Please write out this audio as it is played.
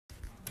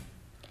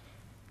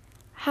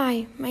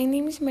Hi, my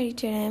name is Mary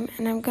Jerem,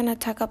 and I'm going to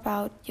talk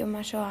about Yom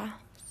HaShoah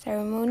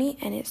ceremony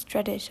and its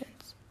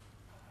traditions.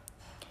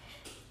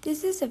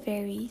 This is a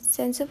very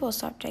sensible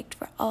subject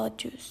for all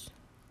Jews.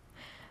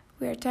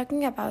 We are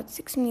talking about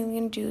 6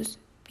 million Jews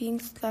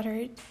being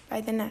slaughtered by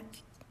the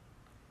Nazis.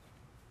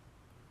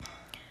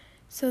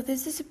 So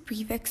this is a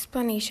brief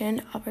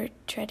explanation of our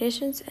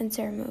traditions and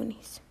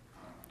ceremonies.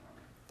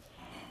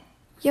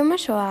 Yom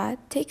HaShoah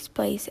takes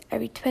place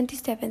every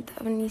 27th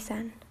of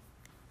Nisan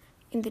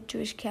in the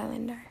Jewish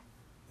calendar.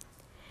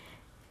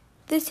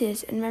 This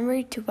is in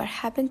memory to what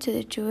happened to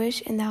the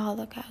Jewish in the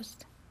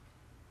Holocaust.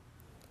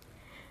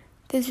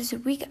 This is a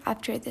week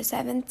after the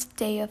 7th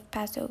day of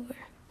Passover.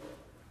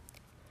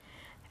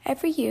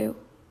 Every year,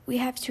 we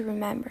have to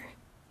remember,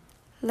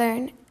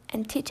 learn,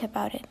 and teach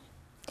about it,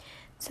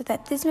 so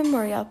that this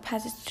memorial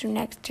passes to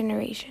next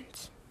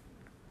generations.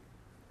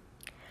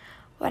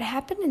 What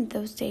happened in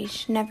those days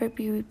should never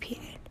be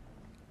repeated.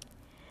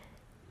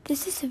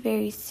 This is a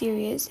very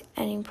serious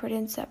and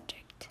important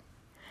subject.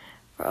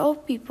 For all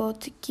people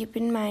to keep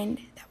in mind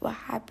that what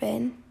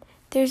happened,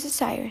 there's a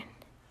siren.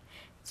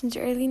 Since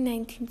early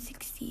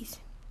 1960s,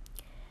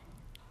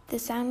 the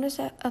sound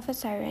of a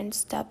siren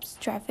stops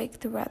traffic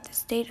throughout the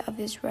state of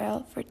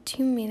Israel for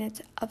 2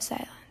 minutes of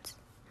silence.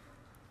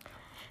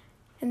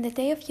 And the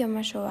day of Yom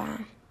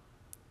HaShoah,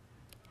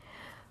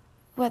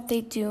 what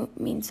they do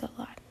means a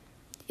lot.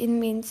 It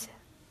means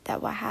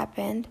that what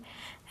happened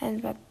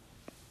and what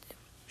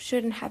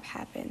shouldn't have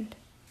happened.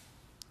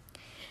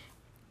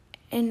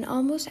 In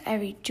almost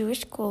every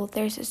Jewish school,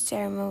 there's a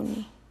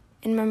ceremony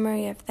in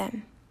memory of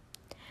them.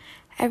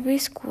 Every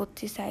school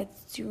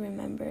decides to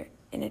remember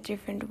in a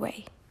different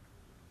way.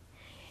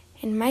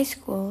 In my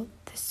school,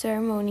 the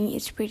ceremony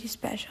is pretty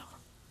special.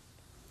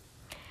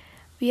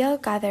 We all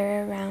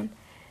gather around.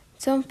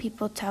 Some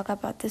people talk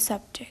about the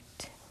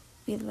subject.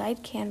 We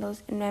light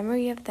candles in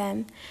memory of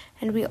them,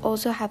 and we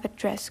also have a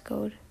dress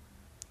code.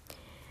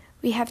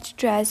 We have to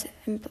dress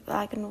in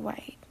black and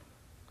white.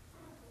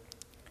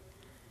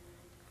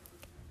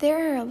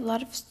 There are a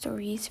lot of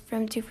stories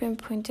from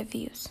different point of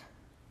views,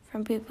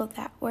 from people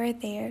that were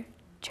there,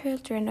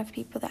 children of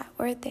people that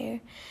were there,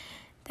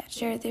 that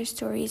share their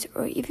stories,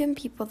 or even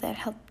people that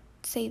helped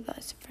save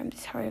us from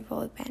this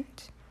horrible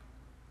event.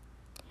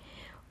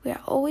 We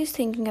are always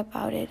thinking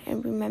about it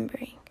and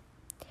remembering.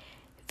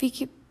 If we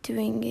keep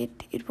doing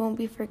it, it won't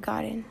be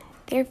forgotten.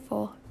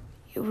 Therefore,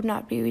 it will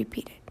not be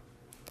repeated.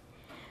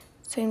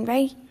 So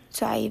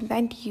I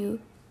invite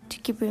you to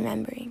keep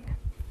remembering.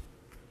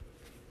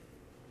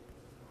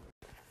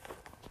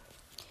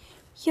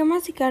 Yom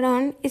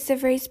HaZikaron is a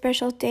very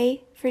special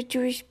day for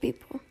Jewish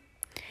people.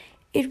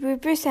 It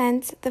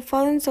represents the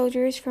fallen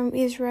soldiers from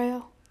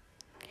Israel.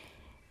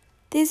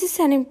 This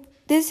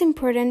is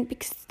important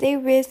because they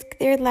risked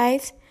their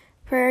lives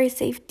for our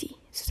safety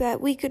so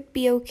that we could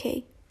be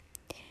okay.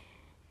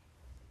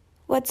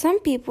 What some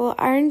people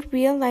aren't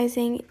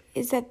realizing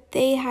is that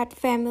they had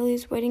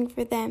families waiting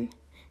for them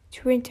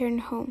to return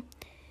home.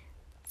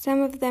 Some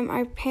of them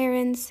are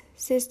parents,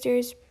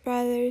 sisters,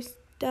 brothers,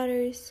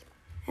 daughters,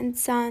 and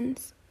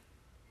sons.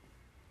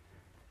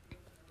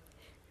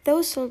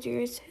 Those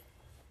soldiers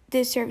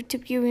deserve to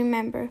be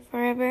remembered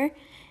forever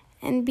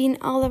and be in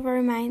all of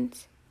our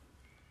minds.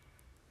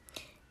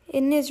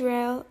 In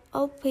Israel,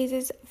 all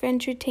places of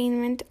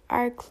entertainment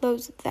are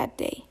closed that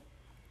day.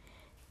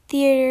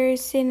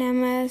 Theaters,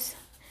 cinemas,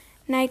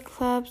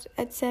 nightclubs,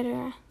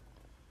 etc.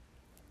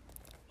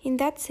 In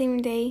that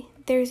same day,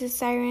 there is a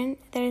siren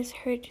that is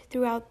heard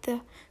throughout the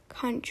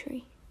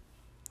country.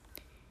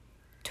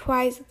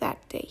 Twice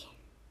that day,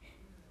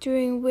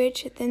 during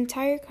which the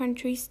entire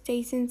country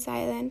stays in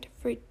silence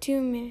for 2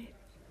 minutes.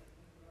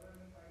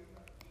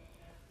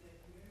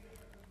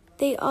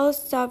 They all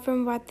stop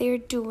from what they're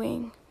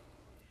doing.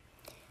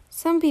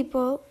 Some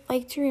people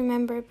like to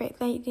remember by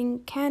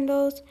lighting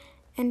candles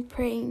and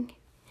praying.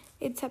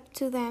 It's up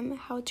to them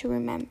how to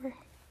remember.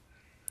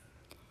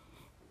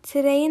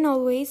 Today and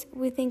always,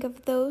 we think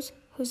of those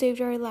who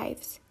saved our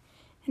lives,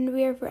 and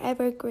we are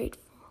forever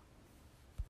grateful.